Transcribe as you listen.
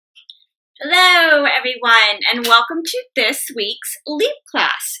Hello everyone and welcome to this week's Leap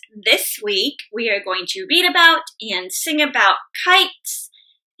class. This week we are going to read about and sing about kites,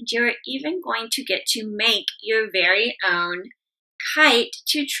 and you're even going to get to make your very own kite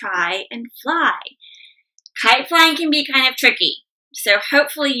to try and fly. Kite flying can be kind of tricky, so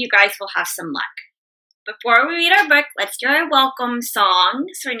hopefully you guys will have some luck. Before we read our book, let's do our welcome song.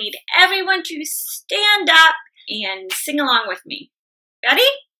 So I need everyone to stand up and sing along with me. Ready?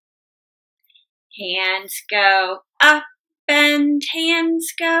 Hands go up and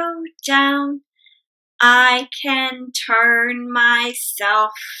hands go down. I can turn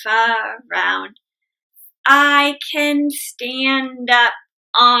myself around. I can stand up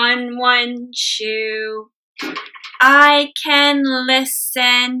on one shoe. I can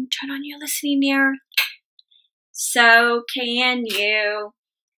listen. Turn on your listening mirror. So can you.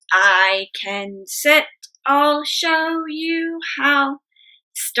 I can sit. I'll show you how.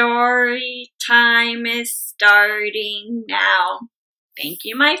 Story time is starting now. Thank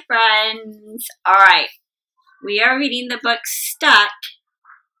you, my friends. All right, we are reading the book Stuck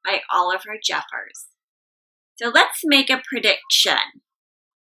by Oliver Jeffers. So let's make a prediction.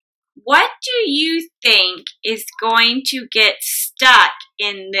 What do you think is going to get stuck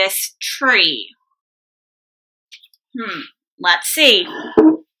in this tree? Let's see.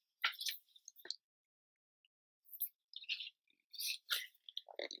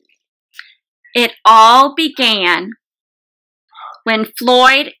 It all began when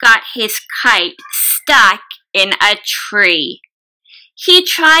Floyd got his kite stuck in a tree. He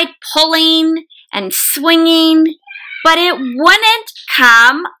tried pulling and swinging, but it wouldn't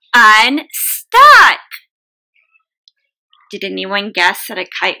come unstuck. Did anyone guess that a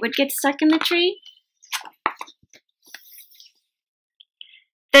kite would get stuck in the tree?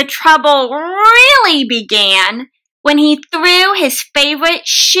 The trouble really began when he threw his favorite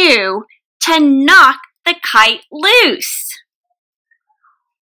shoe to knock the kite loose.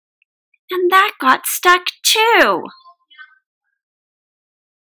 And that got stuck too.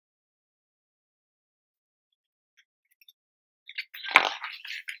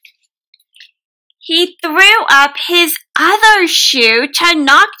 He threw up his other shoe to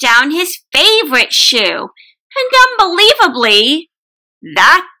knock down his favorite shoe. And unbelievably,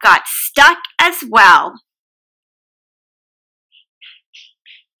 that got stuck as well.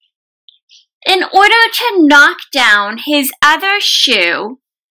 In order to knock down his other shoe,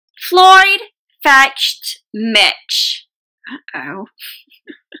 Floyd fetched Mitch. Uh-oh.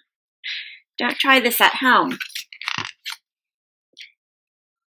 Don't try this at home.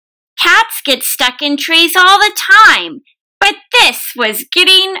 Cats get stuck in trees all the time, but this was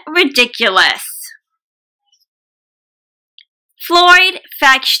getting ridiculous. Floyd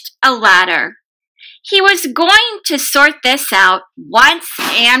fetched a ladder. He was going to sort this out once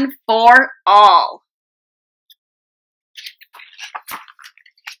and for all.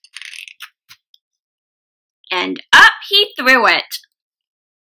 And up he threw it.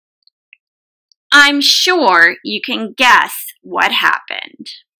 I'm sure you can guess what happened.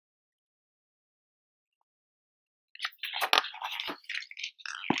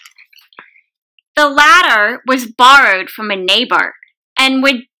 The ladder was borrowed from a neighbor and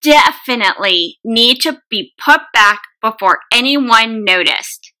would definitely need to be put back before anyone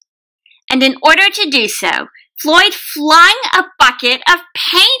noticed. And in order to do so, Floyd flung a bucket of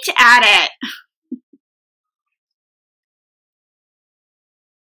paint at it.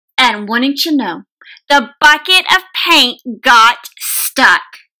 And wouldn't you know, the bucket of paint got stuck.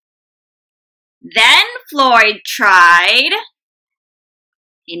 Then Floyd tried.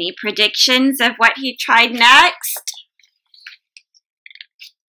 Any predictions of what he tried next?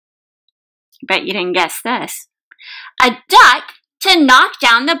 Bet you didn't guess this. A duck to knock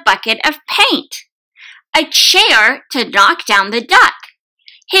down the bucket of paint. A chair to knock down the duck.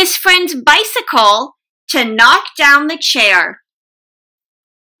 His friend's bicycle to knock down the chair.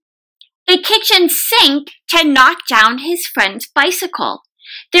 The kitchen sink to knock down his friend's bicycle.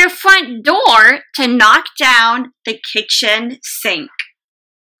 Their front door to knock down the kitchen sink.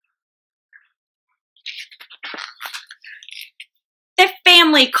 The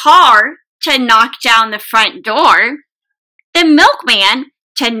family car to knock down the front door. The milkman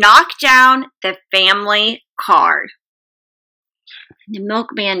to knock down the family car. The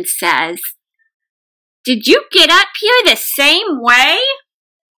milkman says, "Did you get up here the same way?"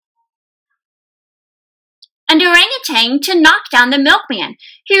 And orangutan to knock down the milkman,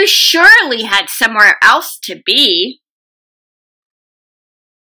 who surely had somewhere else to be.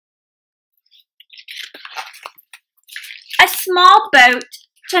 A small boat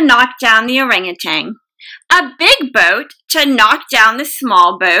to knock down the orangutan. A big boat to knock down the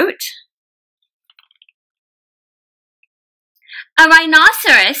small boat. a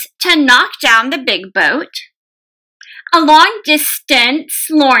rhinoceros to knock down the big boat, a long-distance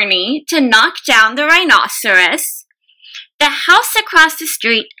lorry to knock down the rhinoceros, the house across the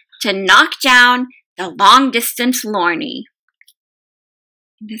street to knock down the long-distance lorry.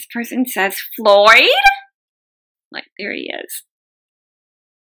 This person says, Floyd? Like, there he is.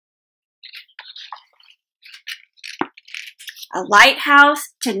 A lighthouse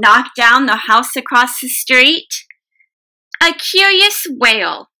to knock down the house across the street. A curious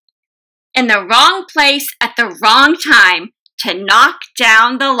whale in the wrong place at the wrong time to knock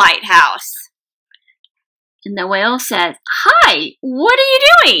down the lighthouse. And the whale says, Hi, what are you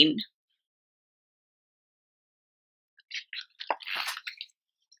doing?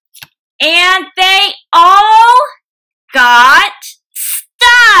 And they all got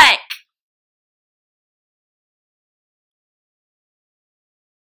stuck.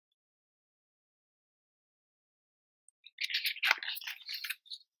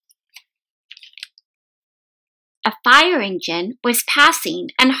 A fire engine was passing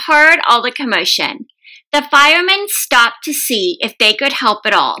and heard all the commotion. The firemen stopped to see if they could help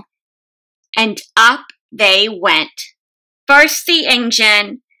at all. And up they went. First the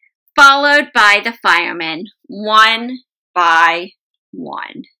engine, followed by the firemen, one by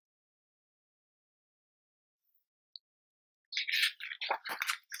one.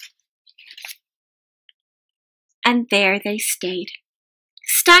 And there they stayed,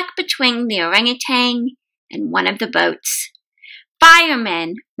 stuck between the orangutan and one of the boats.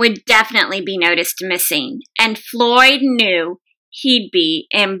 Firemen would definitely be noticed missing, and Floyd knew he'd be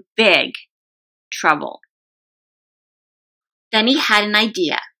in big trouble. Then he had an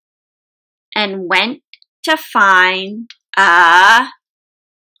idea and went to find a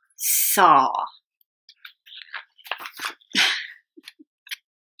saw.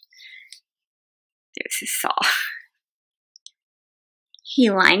 There's his saw. He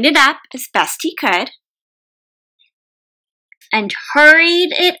lined it up as best he could and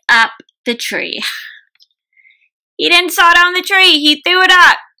hurried it up the tree. He didn't saw down the tree, he threw it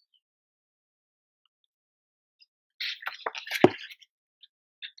up.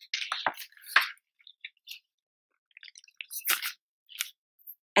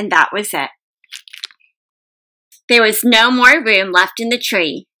 And that was it. There was no more room left in the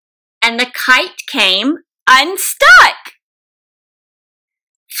tree, and the kite came unstuck.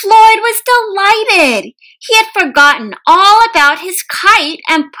 Floyd was delighted. He had forgotten all about his kite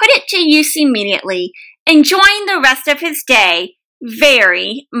and put it to use immediately, enjoying the rest of his day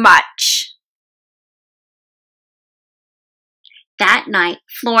very much. That night,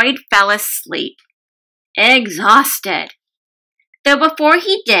 Floyd fell asleep, exhausted. Though before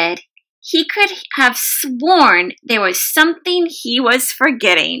he did, he could have sworn there was something he was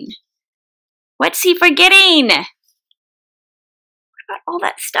forgetting. What's he forgetting? What about all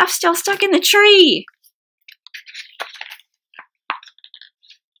that stuff still stuck in the tree?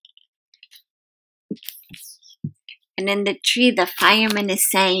 And in the tree, the fireman is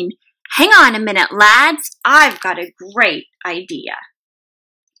saying, Hang on a minute, lads. I've got a great idea.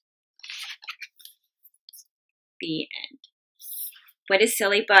 The end. What a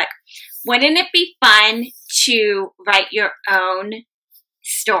silly book. Wouldn't it be fun to write your own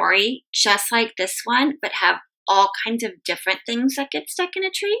story just like this one, but have all kinds of different things that get stuck in a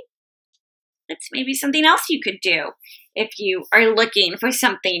tree? That's maybe something else you could do if you are looking for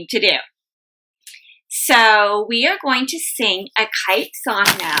something to do. So we are going to sing a kite song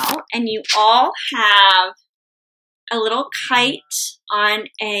now, and you all have a little kite on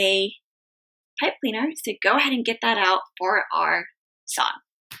a pipe cleaner, so go ahead and get that out for our song.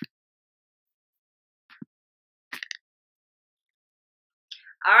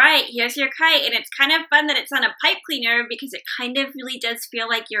 All right, here's your kite, and it's kind of fun that it's on a pipe cleaner because it kind of really does feel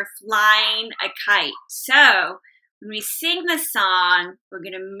like you're flying a kite. So when we sing the song, we're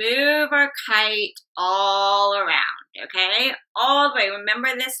going to move our kite all around, okay? All the way. Remember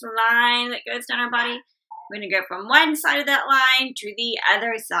this line that goes down our body? We're going to go from one side of that line to the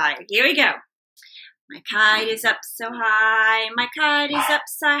other side. Here we go. My kite is up so high, my kite is up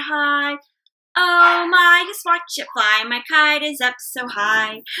so high. Oh my, just watch it fly. My kite is up so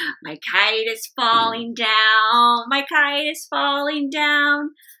high. My kite is falling down. My kite is falling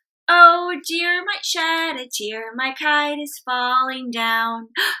down. Oh dear, might shed a tear. My kite is falling down.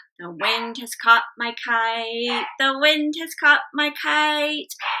 The wind has caught my kite. The wind has caught my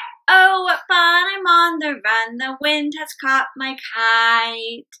kite. Oh, what fun, I'm on the run. The wind has caught my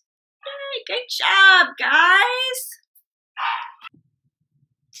kite. Yay, good job, guys.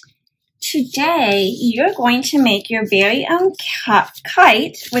 Today, you're going to make your very own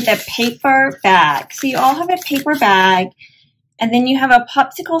kite with a paper bag. So you all have a paper bag, and then you have a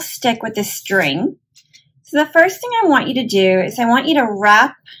popsicle stick with a string. So the first thing I want you to do is I want you to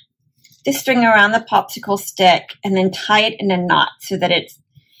wrap the string around the popsicle stick and then tie it in a knot so that it's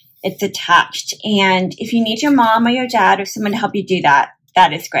attached. And if you need your mom or your dad or someone to help you do that,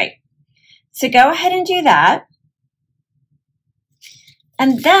 that is great. So go ahead and do that.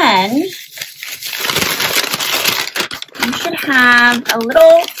 And then you should have a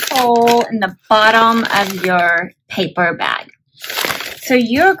little hole in the bottom of your paper bag. So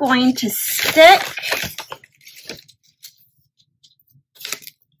you're going to stick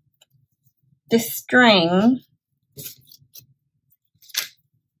the string.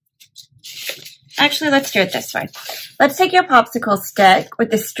 Actually, let's do it this way. Let's take your popsicle stick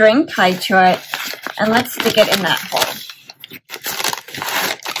with the string tied to it, and let's stick it in that hole.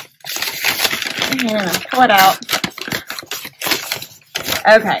 And pull it out.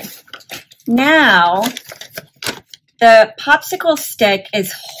 Okay. Now, the popsicle stick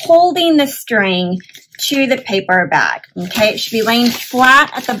is holding the string to the paper bag. Okay, it should be laying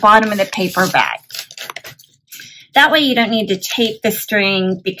flat at the bottom of the paper bag. That way you don't need to tape the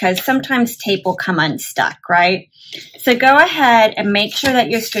string because sometimes tape will come unstuck, right? So go ahead and make sure that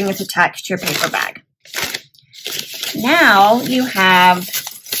your string is attached to your paper bag. Now you have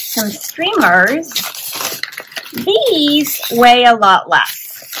some streamers. These weigh a lot less.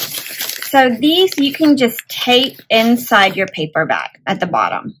 So these you can just tape inside your paper bag at the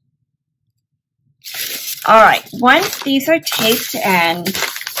bottom. All right, once these are taped in,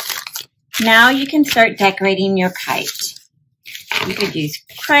 now you can start decorating your kite. You could use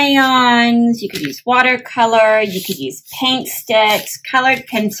crayons, you could use watercolor, you could use paint sticks, colored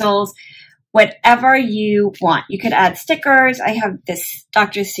pencils, whatever you want. You could add stickers. I have this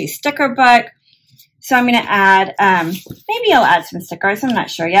Dr. Seuss sticker book. So I'm going to add, maybe I'll add some stickers. I'm not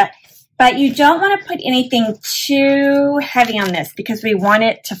sure yet. But you don't want to put anything too heavy on this because we want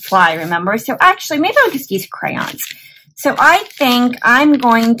it to fly, remember? So actually, maybe I'll just use crayons. So I think I'm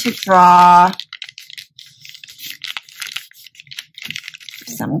going to draw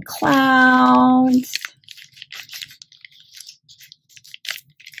some clouds.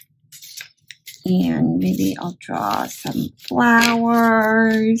 And maybe I'll draw some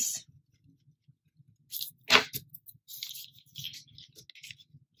flowers.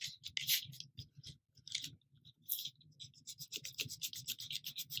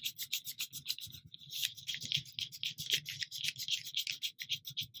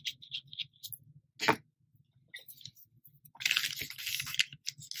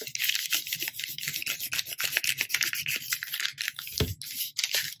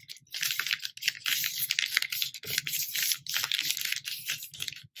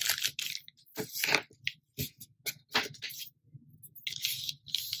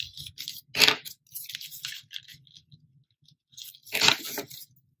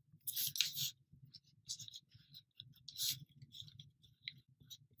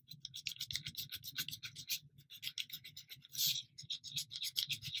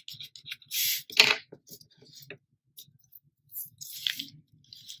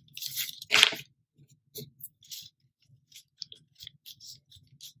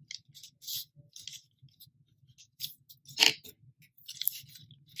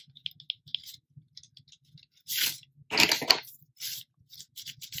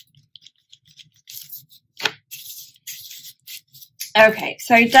 Okay,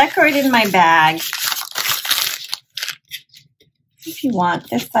 so I decorated my bag. If you want,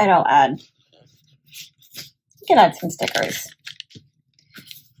 this side I'll add. You can add some stickers.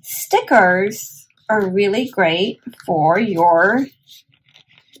 Stickers are really great for your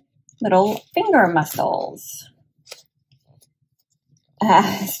little finger muscles.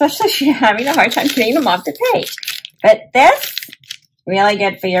 Especially if you're having a hard time getting them off the page. But this, really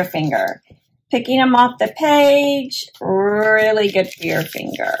good for your finger. Picking them off the page, really good for your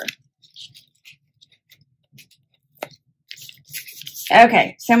finger.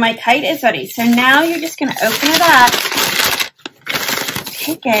 Okay, so my kite is ready. So now you're just going to open it up,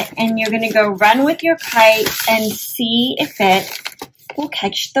 take it, and you're going to go run with your kite and see if it will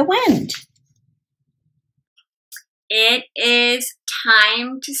catch the wind. It is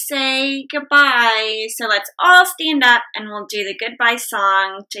time to say goodbye. So let's all stand up and we'll do the goodbye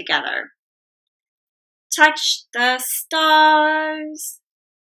song together. Touch the stars,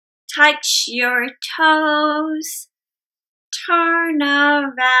 touch your toes, turn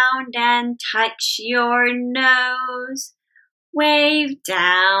around and touch your nose, wave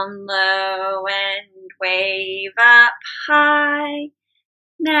down low and wave up high.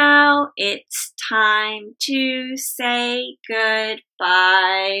 Now it's time to say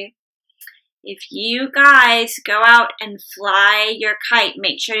goodbye. If you guys go out and fly your kite,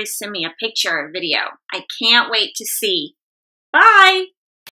 make sure to send me a picture or video. I can't wait to see. Bye!